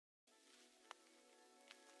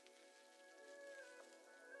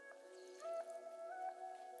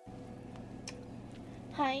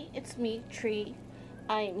Hi, it's me, Tree.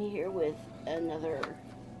 I am here with another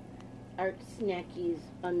Art Snaccies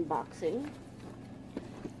unboxing.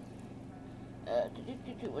 What did I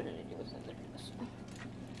do with this?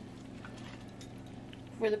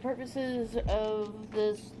 For the purposes of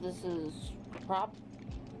this is prop.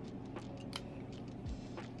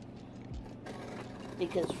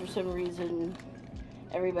 Because for some reason,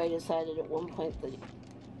 everybody decided at one point that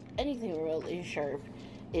anything remotely sharp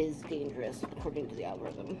is dangerous, according to the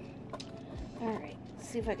algorithm. Alright, let's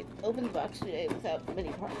see if I can open the box today without many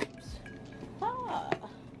problems. Ah!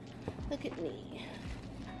 Look at me.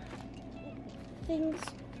 Things.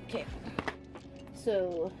 Okay.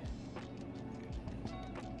 So.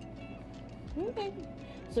 Okay.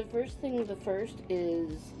 So, the first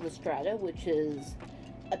is the Strata, which is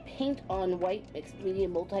a paint on white mixed media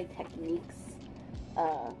multi-techniques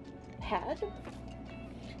pad.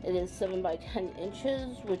 It is 7 by 10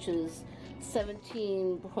 inches, which is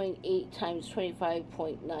 17.8 times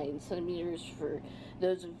 25.9 centimeters for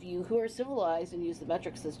those of you who are civilized and use the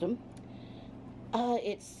metric system.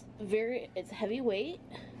 It's heavyweight.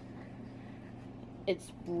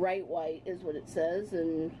 It's bright white is what it says,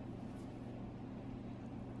 and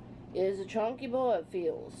it is a chunky boy, it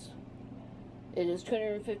feels. It is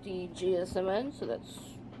 250 GSMN, so that's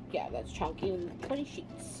chunky, and 20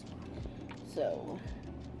 sheets. So,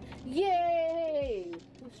 yay!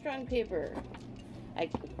 Strong paper. I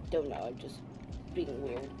don't know, I'm just being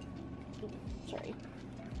weird. Oops, sorry.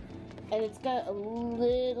 And it's got a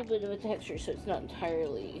little bit of a texture, so it's not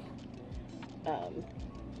entirely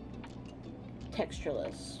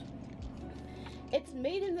textureless. It's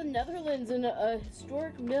made in the Netherlands in a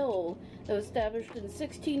historic mill that was established in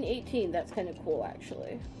 1618. That's kind of cool,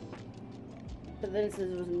 actually. But then it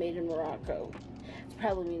says it was made in Morocco. It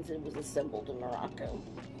probably means it was assembled in Morocco.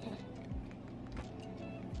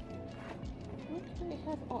 What do I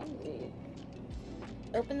have on me?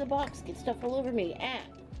 Open the box, get stuff all over me. Ah!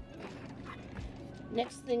 The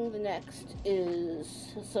next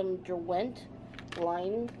is some Derwent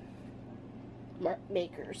line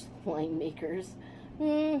makers.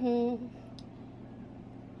 So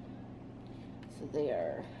they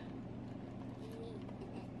are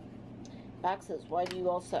boxes. Why do you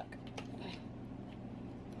all suck?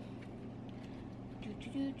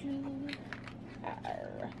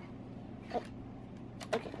 Oh,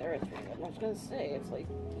 okay, there are 3 of them. I was gonna say it's like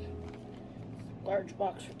a large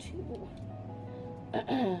box for 2.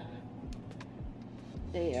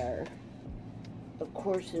 They are, of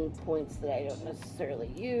course, in points that I don't necessarily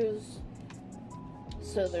use.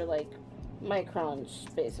 So they're like microns,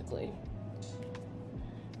 basically.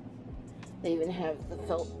 They even have the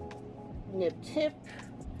felt nib tip,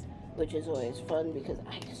 which is always fun because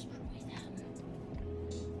I destroy them.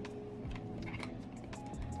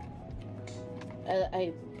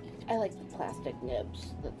 I like the plastic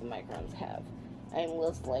nibs that the microns have. I'm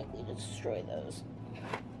less likely to destroy those.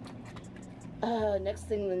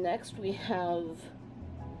 Next we have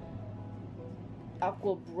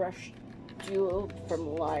Aqua Brush Duo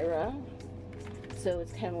from Lyra. So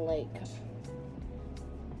it's kind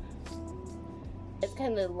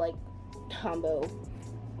of like Tombow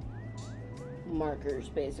markers,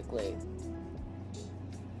 basically.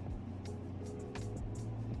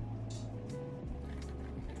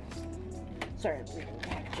 Sorry, I'm reading the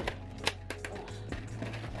packaging.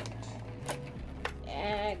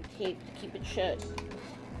 Ag tape to keep it shut.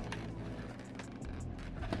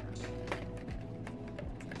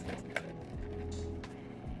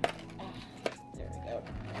 There we go.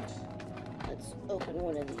 Let's open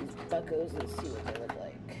one of these buckos and see what they look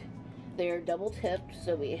like. They are double tipped,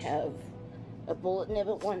 so we have a bullet nib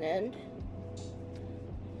at one end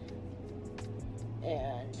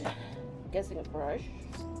and I'm guessing a brush,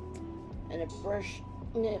 and a brush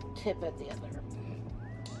nib tip at the other.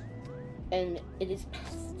 And it is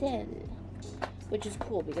pastel, which is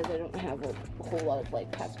cool because I don't have a whole lot of like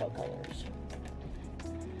pastel colors.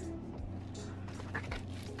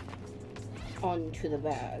 Onto the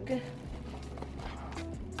bag.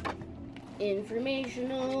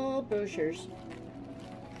 Informational brochures.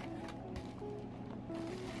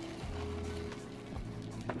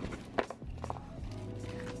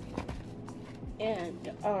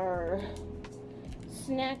 And our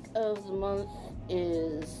snack of the month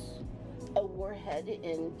is a warhead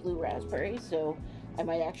in blue raspberry, so I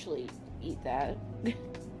might actually eat that.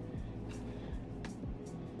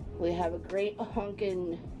 We have a great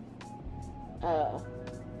honkin'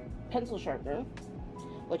 pencil sharpener,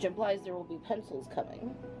 which implies there will be pencils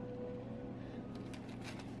coming.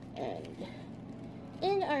 And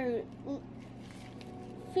in our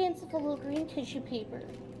fanciful little green tissue paper,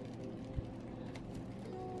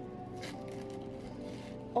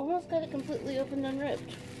 almost got it completely opened and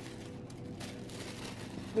ripped.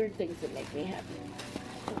 Weird things that make me happy.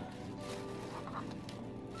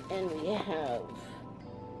 And we have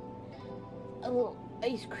a little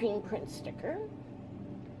ice cream print sticker.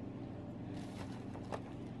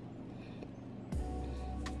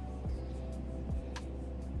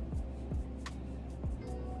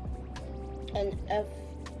 An F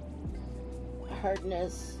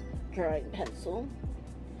hardness drawing pencil,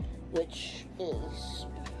 which is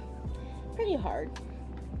pretty hard.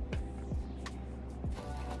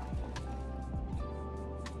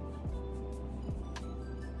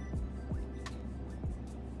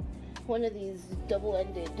 One of these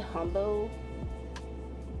double-ended Tombow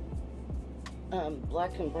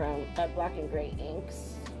black and gray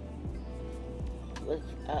inks with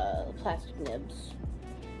plastic nibs.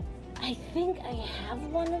 I think I have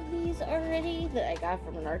one of these already that I got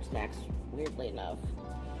from an Art Snacks, weirdly enough.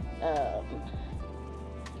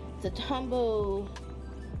 It's a Tombow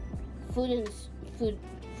Fudeno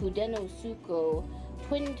Suko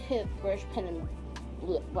twin tip brush pen in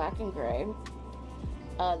black and gray.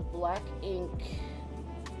 The black ink,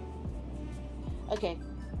 okay,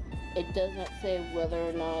 it does not say whether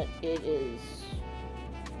or not it is,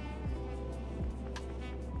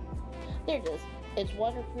 there it is, it's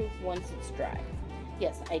waterproof once it's dry.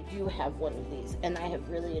 Yes, I do have one of these, and I have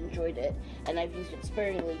really enjoyed it, and I've used it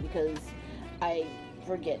sparingly because I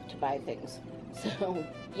forget to buy things, so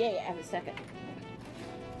yay, I have a second.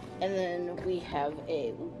 And then we have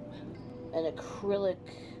an acrylic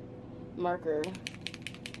marker,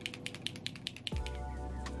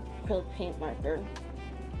 acrylic paint marker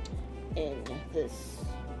in this,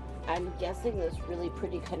 I'm guessing this really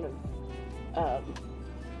pretty kind of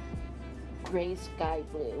gray sky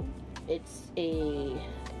blue. It's a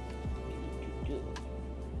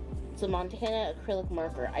Montana acrylic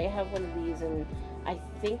marker. I have one of these in, I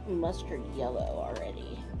think, mustard yellow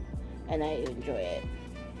already, and I enjoy it.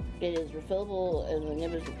 It is refillable and the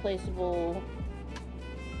nib is replaceable.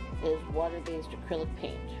 It is water-based acrylic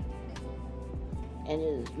paint. And it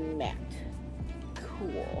is matte.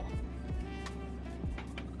 Cool.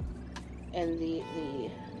 And the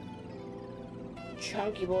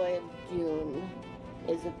chunky boy of doom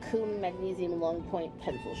is a Coom Magnesium Long Point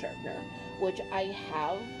pencil sharpener, which I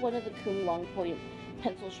have one of the Coom Long Point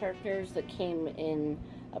pencil sharpeners that came in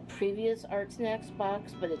a previous Art Snacks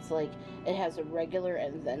box, but it's like, it has a regular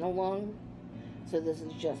and then a long, so this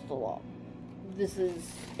is just the long. This is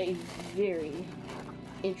a very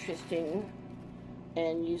interesting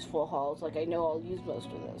and useful hauls. Like, I know I'll use most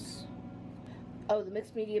of this. Oh, the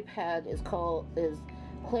mixed media pad is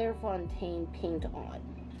Clairefontaine Paint On.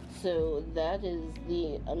 So that is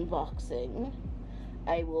the unboxing.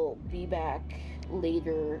 I will be back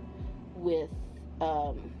later with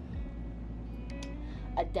a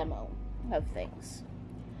demo of things.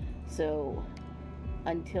 So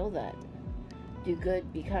until then, do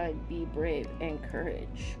good, be kind, be brave, and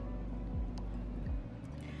courage.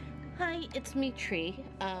 Hi, it's me, Tree.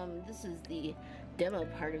 This is the demo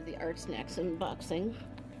part of the Art Snacks unboxing.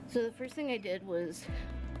 So the first thing I did was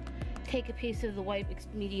take a piece of the white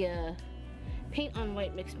mixed media, paint on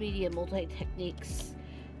white mixed media multi-techniques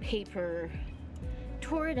paper,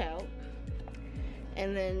 tore it out,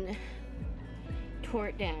 and then tore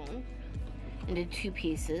it down into two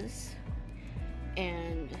pieces.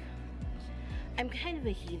 And I'm kind of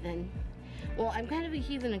a heathen. Well, I'm kind of a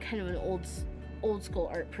heathen and kind of an old school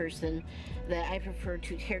art person, that I prefer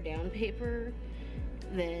to tear down paper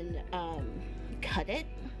than cut it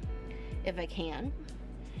if I can.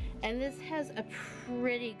 And this has a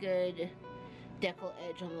pretty good decal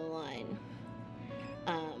edge on the line.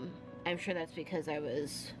 I'm sure that's because I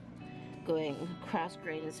was going cross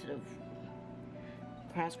grain instead of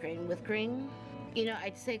cross grain with grain. You know,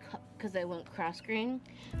 I'd say because I went cross grain,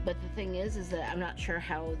 but the thing is that I'm not sure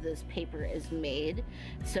how this paper is made,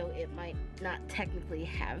 so it might not technically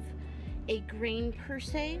have a grain per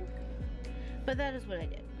se, but that is what I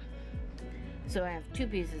did. So I have two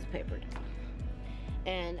pieces of paper down,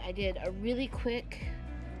 and I did a really quick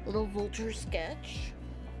little vulture sketch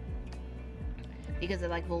because I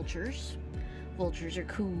like vultures. Vultures are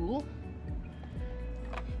cool.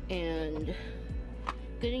 And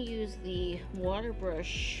gonna use the water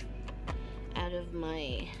brush out of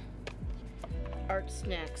my Art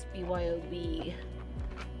Snacks BYOB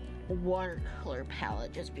watercolor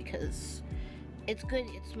palette just because it's good,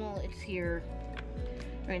 it's small, it's here.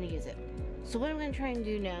 We're gonna use it. So what I'm gonna try and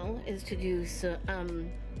do now is to do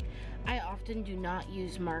I often do not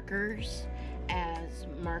use markers as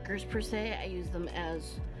markers per se. I use them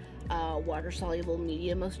as water soluble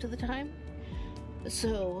media most of the time.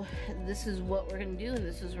 So this is what we're going to do, and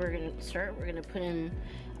this is where we're going to start. We're going to put in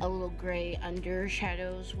a little gray under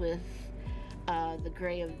shadows with the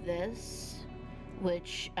gray of this,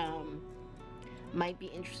 which might be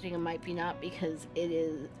interesting and might be not, because it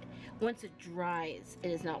is, once it dries, it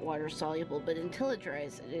is not water soluble, but until it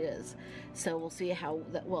dries, it is. So we'll see how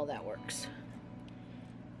well that works.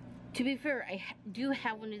 To be fair, I do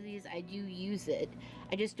have one of these. I do use it.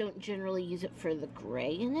 I just don't generally use it for the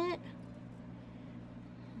gray in it.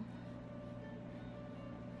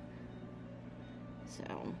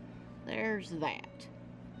 So there's that.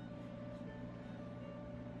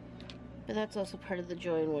 But that's also part of the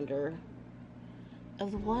joy and wonder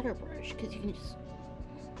of the water brush, because you can just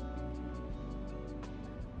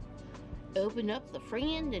open up the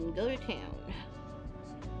friend and go to town.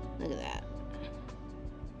 Look at that.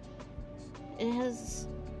 It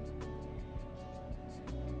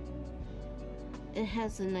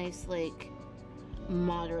has a nice, like,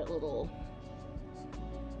 moderate little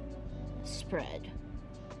spread,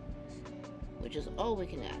 which is all we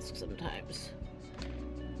can ask sometimes.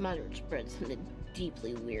 Moderate spread sounded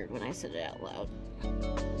deeply weird when I said it out loud.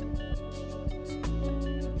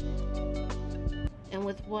 And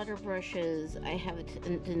with water brushes, I have a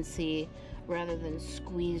tendency, rather than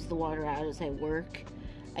squeeze the water out as I work,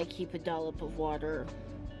 I keep a dollop of water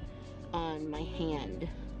on my hand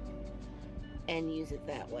and use it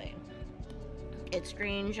that way. It's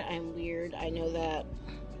strange, I'm weird, I know that.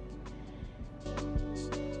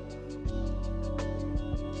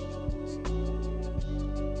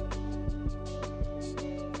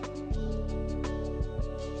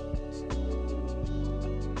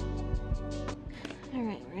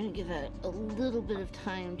 Alright, we're gonna give that a little bit of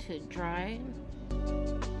time to dry.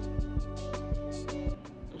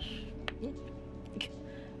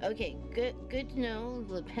 Okay, good to know.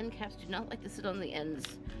 The pen caps do not like to sit on the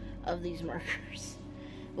ends of these markers,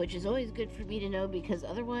 which is always good for me to know, because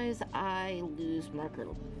otherwise I lose marker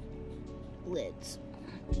lids.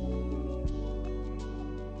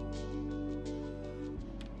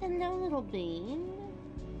 Hello, little bean.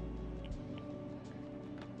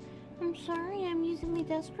 I'm sorry, I'm using my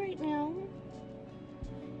desk right now.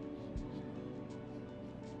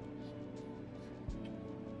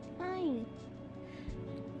 Hi.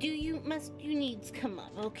 Must you needs come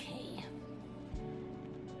up? Okay.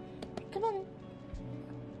 Come on.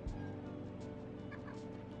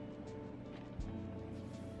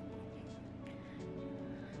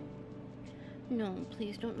 No,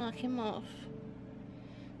 please don't knock him off.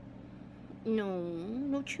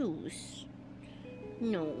 No choose.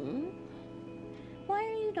 No. Why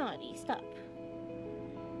are you naughty? Stop.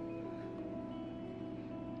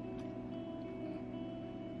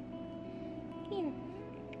 Here.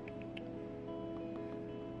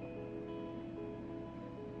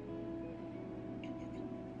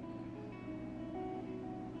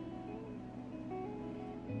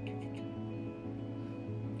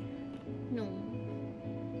 No.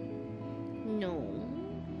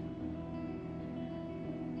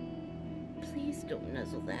 Please don't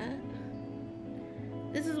nuzzle that.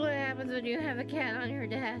 This is what happens when you have a cat on your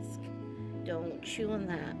desk. Don't chew on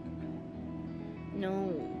that.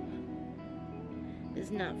 No.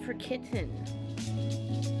 It's not for kitten.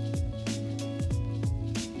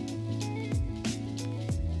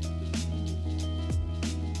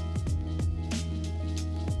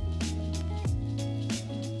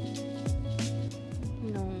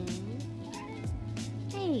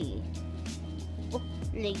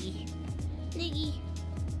 Leggy. Leggy.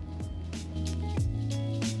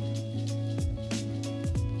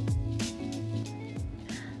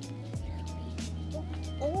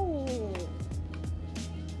 Oh.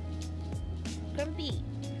 Grumpy.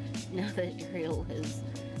 Now that Ariel is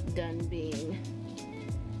done being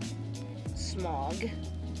smog.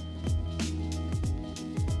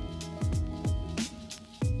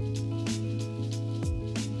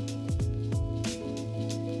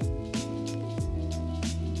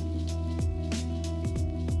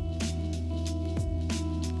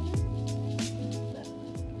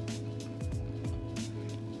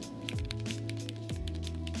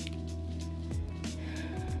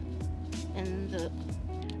 And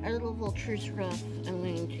our little vulture's rough, I'm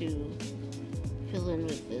going to fill in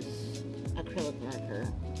with this acrylic marker.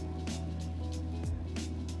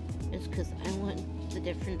 It's because I want the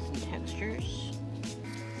difference in textures.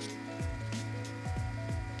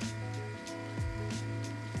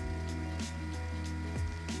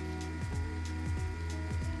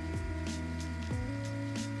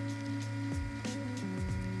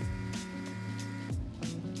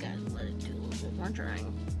 Gotta let it do a little bit more drying.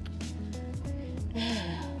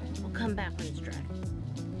 We'll come back when it's dry.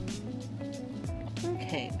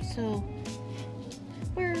 Okay, so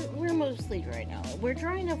we're mostly dry now. We're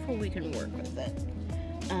dry enough where we can work with it.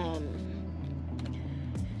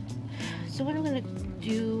 So what I'm gonna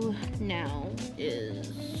do now is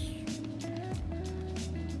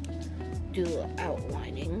do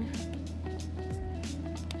outlining.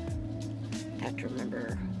 Have to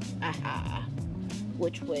remember,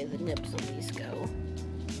 which way the nibs of these go.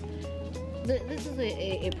 This is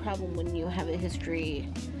a problem when you have a history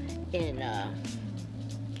in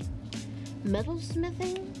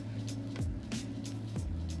metalsmithing,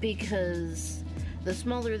 because the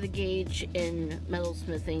smaller the gauge in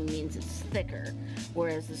metalsmithing means it's thicker,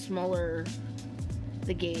 whereas the smaller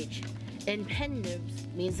the gauge in pen nibs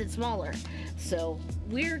means it's smaller. So,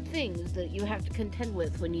 weird things that you have to contend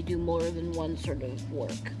with when you do more than one sort of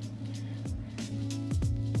work.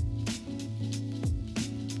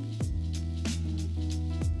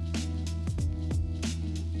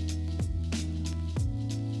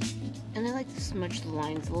 And I like to smudge the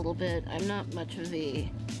lines a little bit. I'm not much of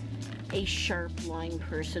a sharp line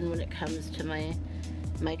person when it comes to my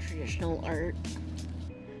traditional art.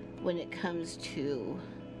 When it comes to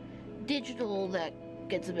digital, that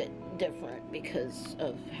gets a bit different because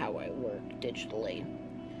of how I work digitally.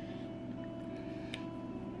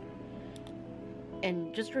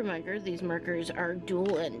 And just a reminder, these markers are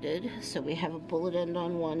dual-ended, so we have a bullet end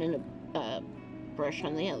on one and a brush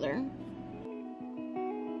on the other.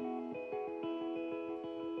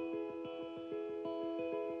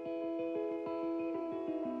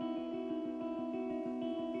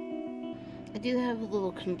 I do have a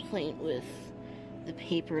little complaint with the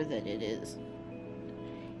paper that it is.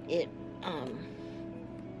 It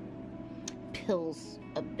pills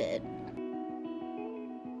a bit.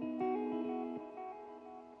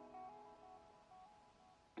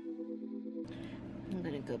 I'm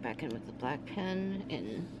gonna go back in with the black pen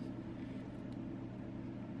and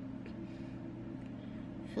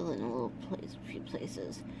fill in a few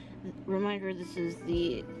places. Reminder, this is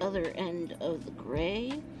the other end of the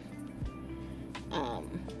gray.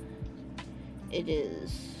 It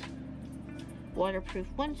is waterproof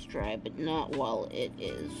once dry, but not while it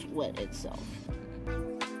is wet itself.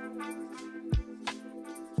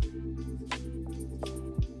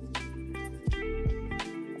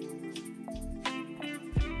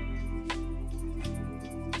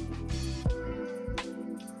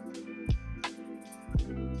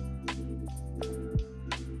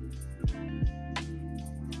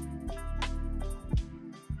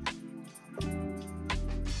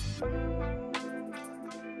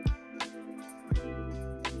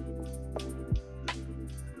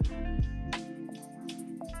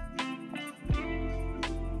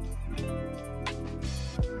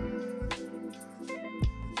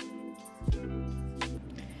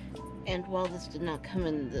 And while this did not come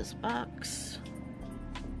in this box,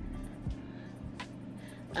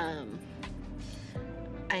 I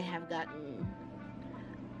have gotten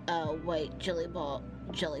a white jelly roll,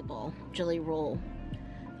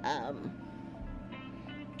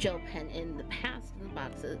 gel pen in the past of the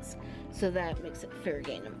boxes, so that makes it fair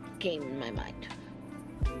game in my mind.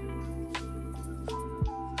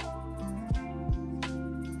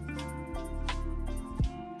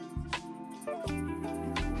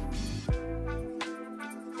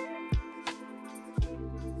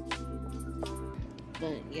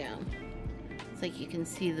 But yeah, it's like you can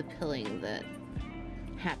see the pilling that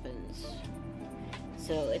happens.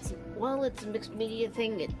 So while it's a mixed media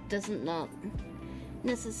thing, it doesn't not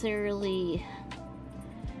necessarily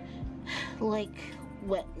like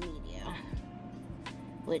wet media,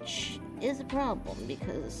 which is a problem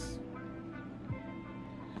because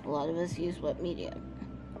a lot of us use wet media.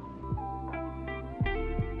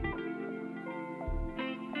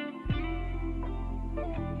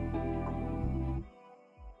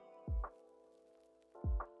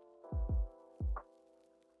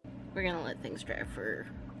 We're gonna let things dry for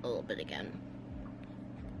a little bit again.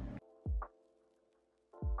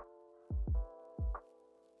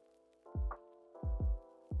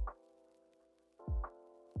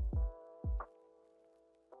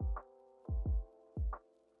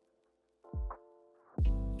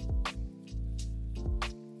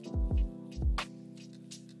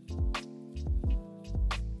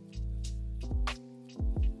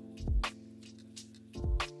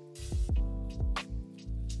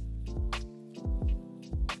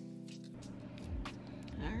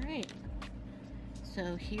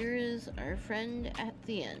 So here is our friend at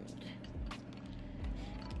the end.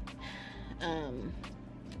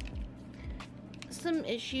 Some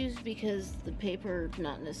issues because the paper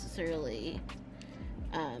not necessarily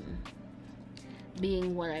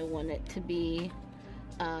being what I want it to be.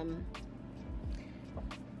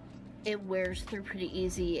 it wears through pretty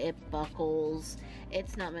easy. It buckles.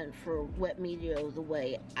 It's not meant for wet media the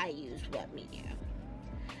way I use wet media,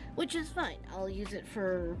 which is fine. I'll use it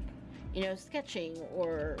for, you know, sketching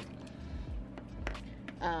or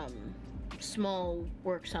small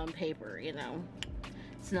works on paper, you know.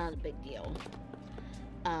 It's not a big deal.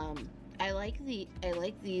 I like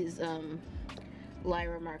these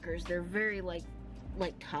Lyra markers. They're very like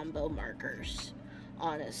Tombow markers,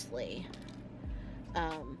 honestly.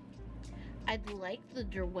 I'd like the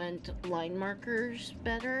Derwent line markers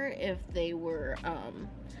better if they were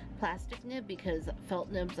plastic nib, because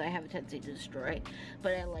felt nibs I have a tendency to destroy,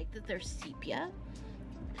 but I like that they're sepia.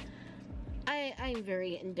 I'm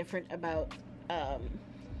very indifferent about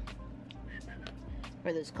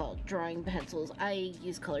what is called drawing pencils. I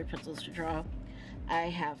use colored pencils to draw. I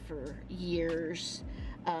have for years,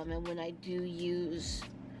 and when I do use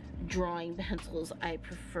drawing pencils, I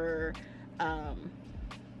prefer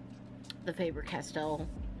the Faber-Castell,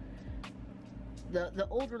 the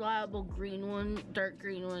old reliable green one, dark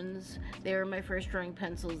green ones. They are my first drawing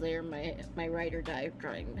pencils. They are my ride or die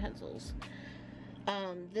drawing pencils.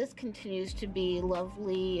 This continues to be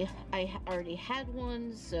lovely. I already had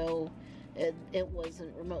one, so it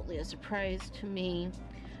wasn't remotely a surprise to me.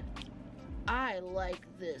 I like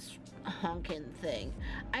this honkin' thing.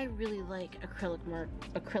 I really like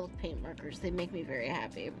acrylic paint markers. They make me very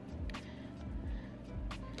happy.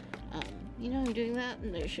 You know, I'm doing that,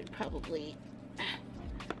 and I should probably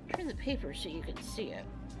turn the paper so you can see it.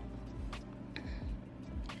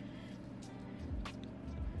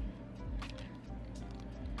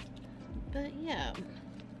 But yeah,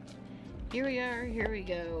 here we are, here we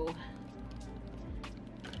go.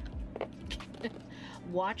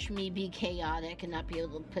 Watch me be chaotic and not be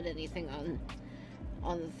able to put anything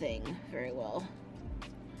on the thing very well.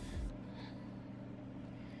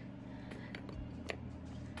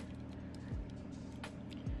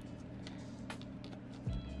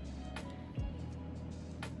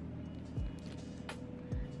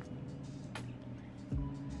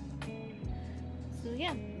 So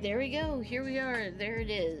yeah, there we go. Here we are. There it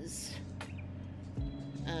is.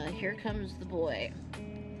 Here comes the boy.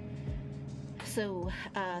 So,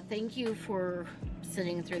 thank you for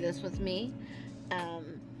sitting through this with me.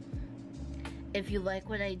 If you like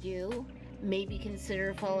what I do, maybe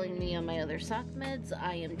consider following me on my other sock meds.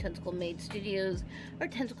 I am Tentacle-Made Studios, or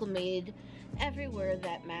Tentacle-Made everywhere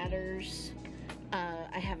that matters.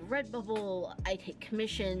 I have a Redbubble, I take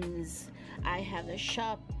commissions, I have a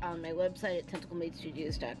shop on my website at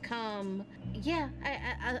tentacle-madestudios.com. Yeah,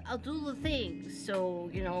 I'll do the things, so,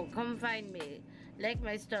 you know, come find me. Like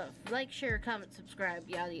my stuff, like, share, comment, subscribe,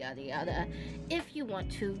 yada yada yada. If you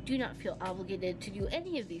want to, do not feel obligated to do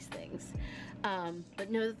any of these things.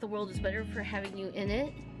 But know that the world is better for having you in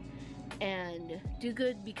it. And do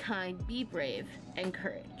good, be kind, be brave, and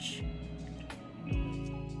courage.